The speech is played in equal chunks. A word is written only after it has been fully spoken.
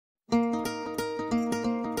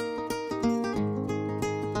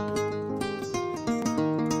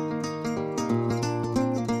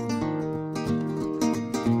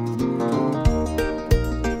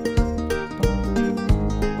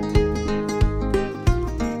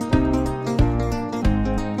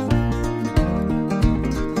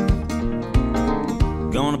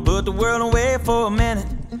the world away for a minute,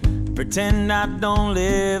 pretend I don't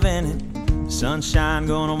live in it. Sunshine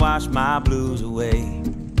gonna wash my blues away.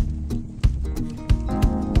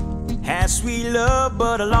 Had sweet love,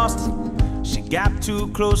 but I lost it. She got too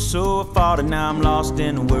close, so I fought it. Now I'm lost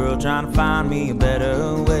in the world, trying to find me a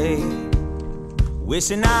better way.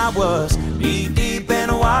 Wishing I was deep, deep in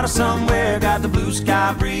the water somewhere. Got the blue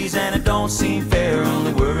sky breeze and it don't seem fair.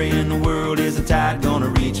 Only worry in the world is the tide gonna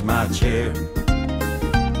reach my chair.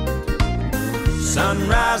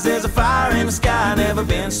 Sunrise, there's a fire in the sky. Never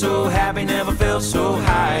been so happy, never felt so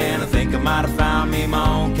high. And I think I might have found me my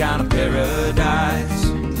own kind of paradise.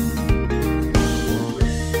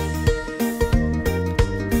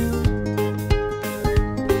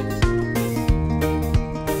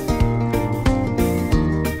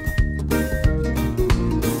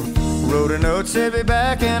 Wrote a note, said be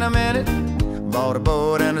back in a minute. Bought a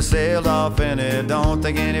boat and I sailed off in it. Don't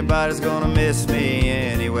think anybody's gonna miss me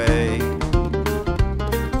anyway.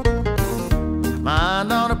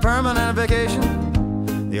 Mind on a permanent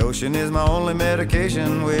vacation. The ocean is my only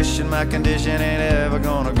medication. Wishing my condition ain't ever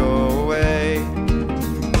gonna go away.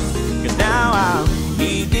 Cause now I'm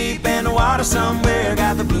knee deep in the water somewhere.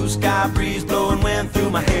 Got the blue sky breeze blowing wind through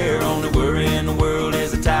my hair. Only worry in the world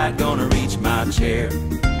is the tide gonna reach my chair.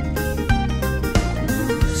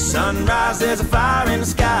 Sunrise, there's a fire in the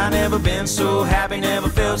sky. Never been so happy, never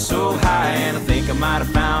felt so high. And I think I might have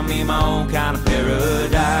found me my own kind of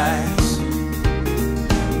paradise.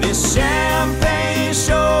 This champagne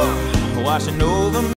shore washing over me.